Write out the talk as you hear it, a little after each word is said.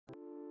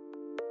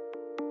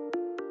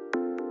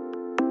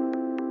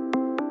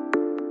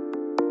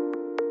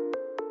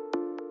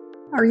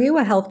Are you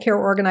a healthcare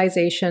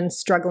organization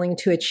struggling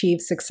to achieve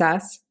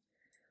success?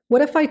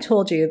 What if I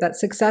told you that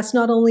success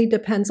not only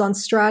depends on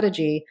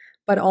strategy,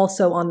 but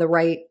also on the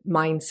right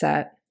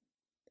mindset?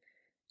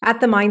 At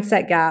the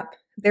Mindset Gap,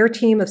 their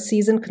team of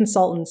seasoned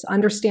consultants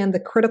understand the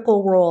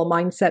critical role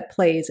mindset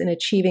plays in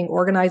achieving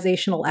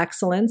organizational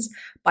excellence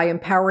by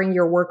empowering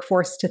your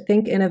workforce to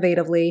think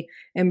innovatively,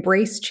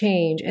 embrace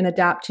change, and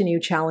adapt to new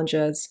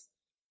challenges.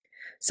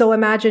 So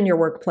imagine your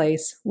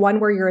workplace, one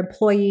where your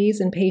employees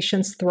and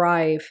patients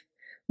thrive,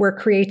 where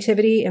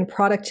creativity and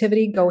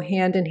productivity go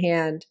hand in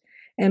hand,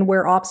 and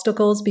where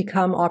obstacles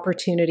become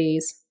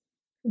opportunities.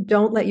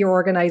 Don't let your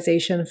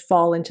organization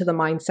fall into the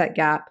mindset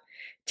gap.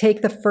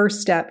 Take the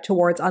first step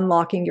towards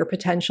unlocking your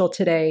potential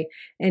today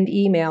and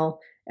email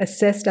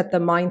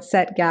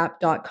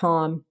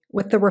assist@themindsetgap.com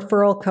with the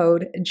referral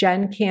code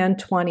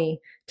GenCan20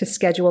 to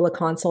schedule a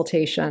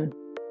consultation.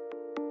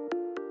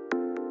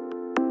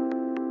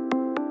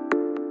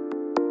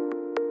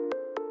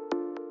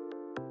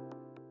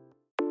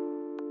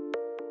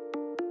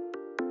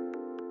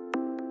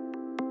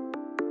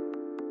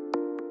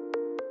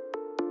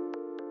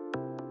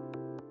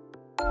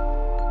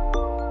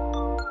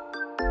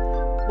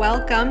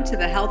 Welcome to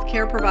the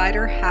Healthcare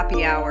Provider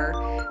Happy Hour.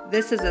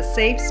 This is a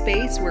safe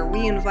space where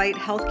we invite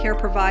healthcare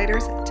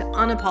providers to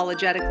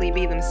unapologetically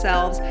be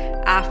themselves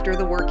after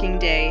the working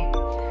day.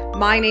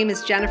 My name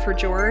is Jennifer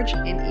George,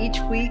 and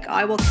each week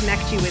I will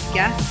connect you with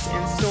guests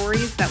and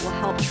stories that will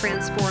help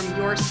transform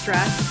your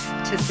stress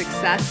to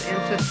success and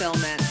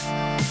fulfillment.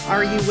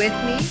 Are you with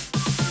me?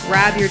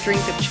 Grab your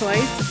drink of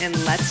choice and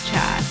let's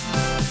chat.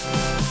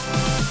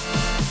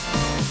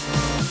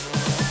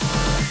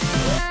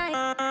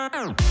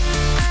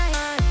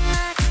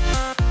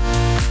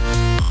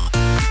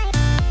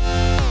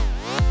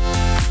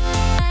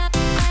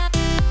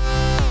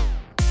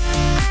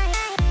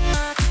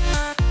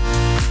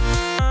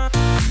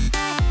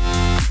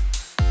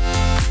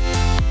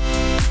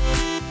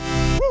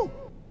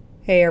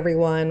 Hey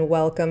everyone,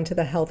 welcome to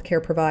the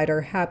Healthcare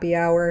Provider Happy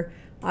Hour.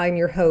 I'm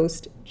your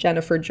host,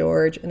 Jennifer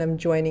George, and I'm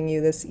joining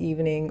you this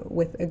evening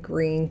with a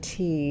green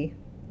tea.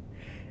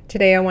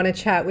 Today I want to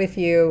chat with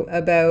you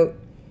about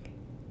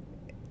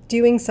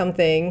doing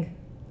something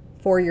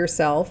for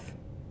yourself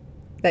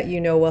that you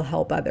know will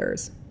help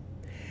others.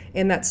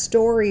 And that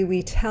story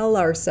we tell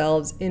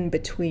ourselves in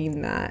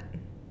between that.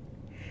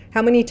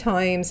 How many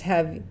times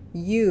have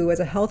you as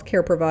a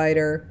healthcare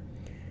provider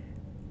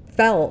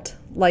felt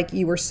like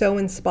you were so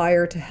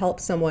inspired to help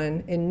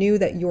someone and knew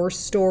that your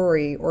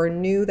story or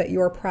knew that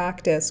your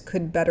practice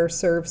could better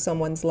serve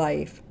someone's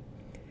life,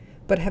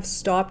 but have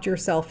stopped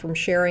yourself from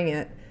sharing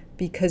it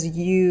because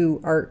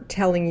you are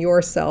telling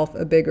yourself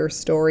a bigger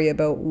story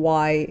about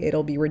why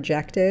it'll be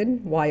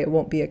rejected, why it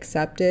won't be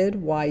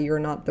accepted, why you're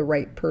not the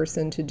right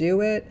person to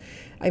do it?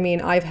 I mean,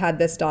 I've had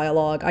this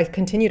dialogue. I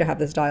continue to have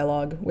this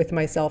dialogue with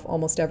myself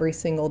almost every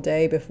single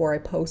day before I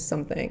post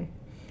something.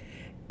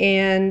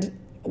 And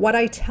what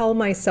I tell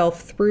myself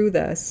through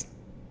this,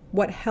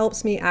 what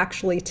helps me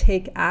actually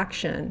take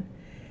action,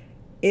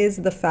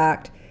 is the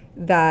fact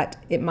that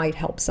it might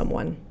help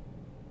someone.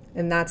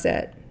 And that's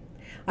it.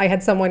 I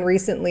had someone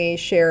recently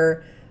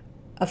share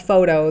a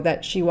photo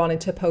that she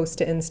wanted to post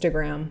to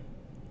Instagram.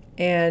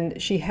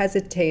 And she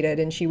hesitated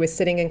and she was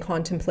sitting in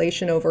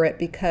contemplation over it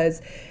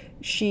because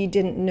she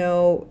didn't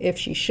know if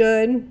she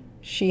should.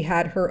 She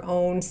had her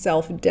own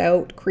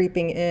self-doubt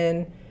creeping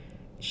in.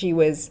 She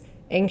was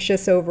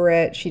anxious over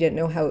it. She didn't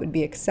know how it would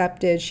be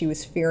accepted. She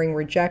was fearing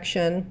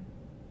rejection.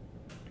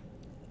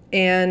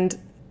 And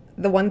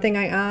the one thing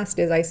I asked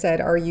is, I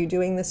said, are you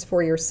doing this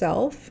for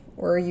yourself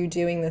or are you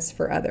doing this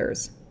for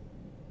others?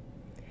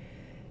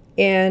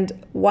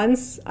 And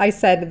once I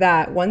said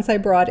that, once I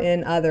brought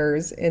in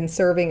others and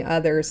serving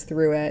others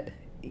through it,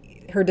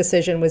 her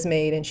decision was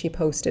made and she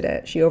posted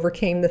it. She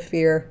overcame the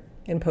fear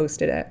and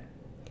posted it.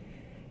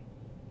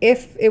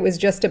 If it was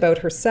just about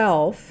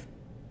herself,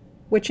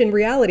 which in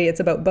reality, it's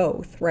about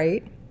both,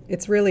 right?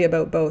 It's really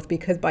about both,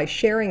 because by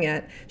sharing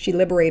it, she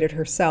liberated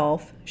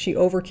herself. She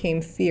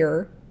overcame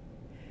fear,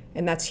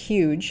 and that's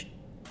huge.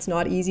 It's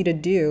not easy to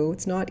do.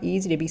 It's not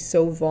easy to be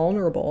so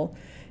vulnerable,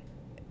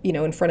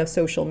 in front of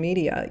social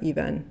media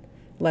even,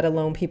 let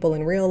alone people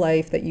in real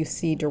life that you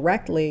see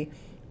directly.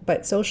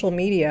 But social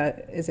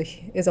media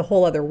is a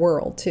whole other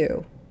world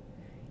too.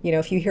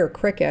 If you hear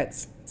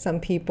crickets, some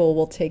people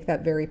will take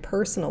that very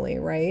personally,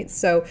 right?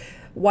 So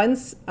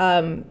once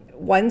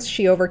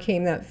she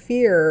overcame that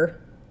fear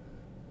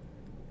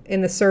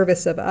in the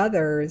service of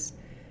others,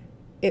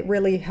 it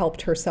really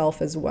helped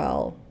herself as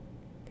well.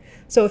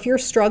 So if you're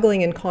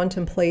struggling in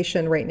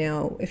contemplation right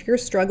now, if you're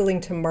struggling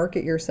to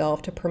market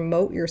yourself, to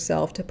promote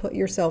yourself, to put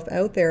yourself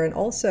out there, and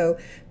also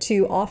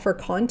to offer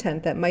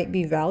content that might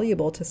be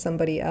valuable to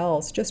somebody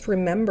else, just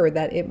remember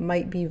that it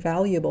might be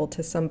valuable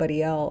to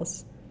somebody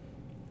else.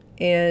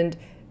 And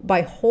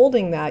by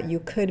holding that, you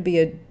could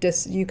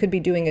be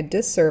doing a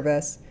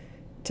disservice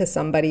to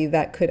somebody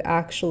that could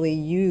actually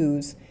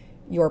use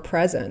your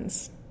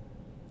presence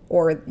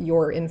or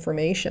your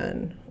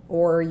information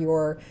or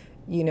your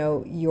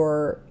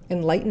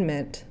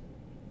enlightenment,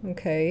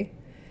 okay?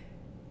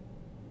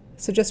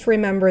 So just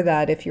remember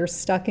that if you're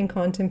stuck in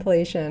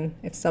contemplation,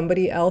 if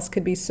somebody else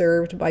could be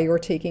served by your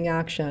taking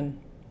action,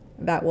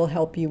 that will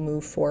help you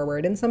move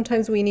forward. And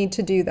sometimes we need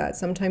to do that.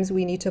 Sometimes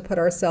we need to put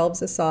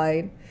ourselves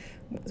aside.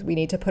 We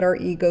need to put our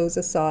egos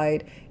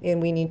aside,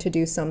 and we need to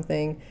do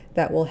something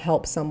that will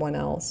help someone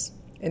else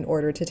in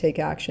order to take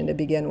action to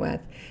begin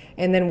with.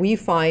 And then we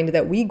find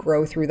that we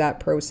grow through that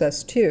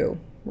process too,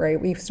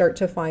 right? We start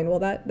to find, well,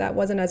 that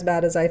wasn't as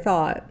bad as I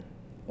thought,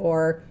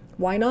 or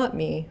why not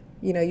me?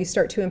 You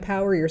start to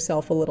empower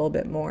yourself a little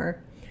bit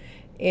more.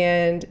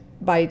 And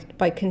by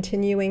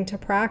continuing to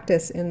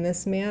practice in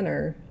this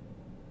manner,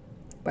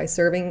 by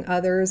serving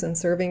others and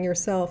serving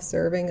yourself,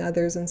 serving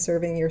others and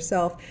serving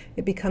yourself,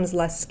 it becomes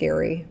less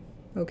scary,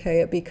 okay?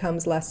 It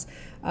becomes less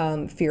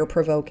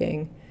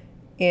fear-provoking,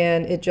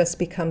 and it just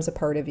becomes a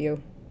part of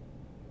you.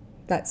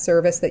 That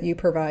service that you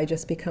provide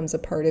just becomes a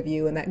part of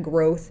you, and that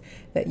growth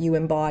that you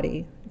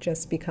embody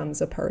just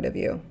becomes a part of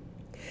you.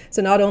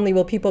 So not only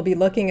will people be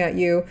looking at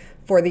you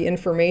for the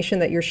information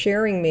that you're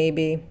sharing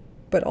maybe,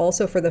 but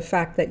also for the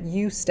fact that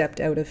you stepped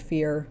out of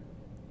fear,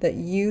 that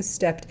you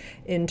stepped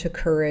into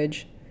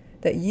courage,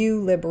 that you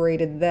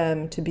liberated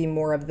them to be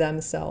more of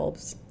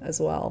themselves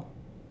as well.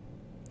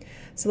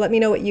 So let me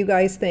know what you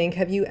guys think.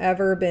 Have you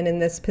ever been in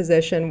this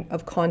position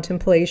of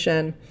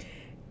contemplation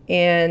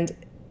and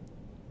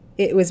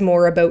it was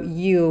more about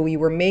you? You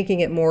were making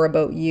it more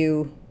about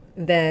you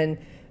than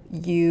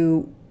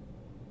you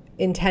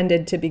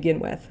intended to begin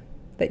with.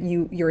 That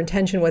your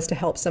intention was to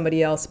help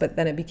somebody else, but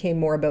then it became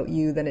more about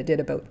you than it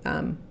did about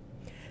them.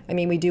 I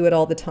mean, we do it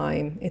all the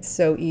time. It's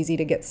so easy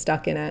to get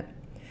stuck in it.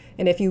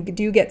 And if you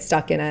do get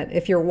stuck in it,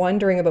 if you're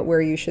wondering about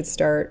where you should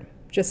start,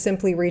 just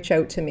simply reach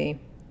out to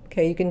me.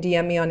 Okay, you can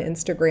DM me on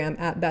Instagram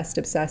at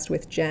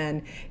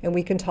bestobsessedwithjen, and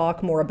we can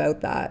talk more about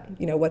that.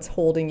 What's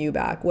holding you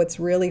back, what's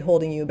really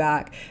holding you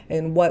back,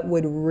 and what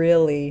would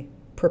really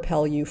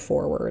propel you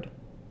forward.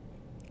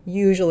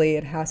 Usually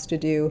it has to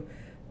do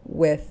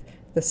with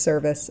the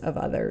service of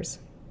others.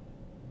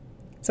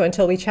 So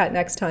until we chat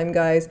next time,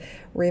 guys,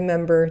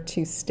 remember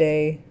to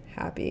stay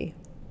happy.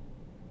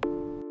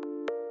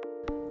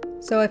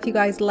 So if you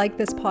guys like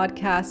this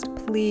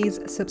podcast, please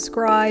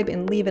subscribe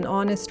and leave an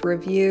honest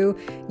review.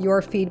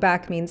 Your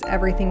feedback means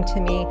everything to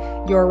me.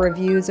 Your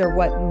reviews are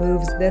what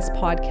moves this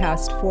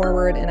podcast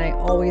forward, and I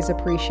always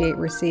appreciate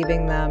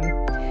receiving them.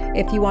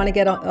 If you want to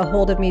get a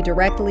hold of me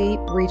directly,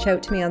 reach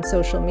out to me on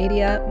social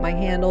media. My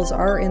handles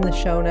are in the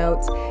show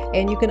notes,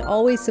 and you can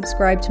always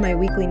subscribe to my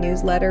weekly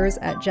newsletters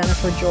at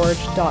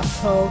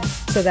jennifergeorge.co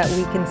so that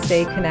we can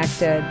stay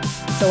connected.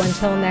 So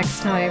until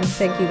next time,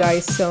 thank you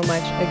guys so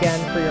much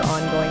again for your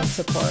ongoing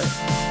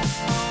support.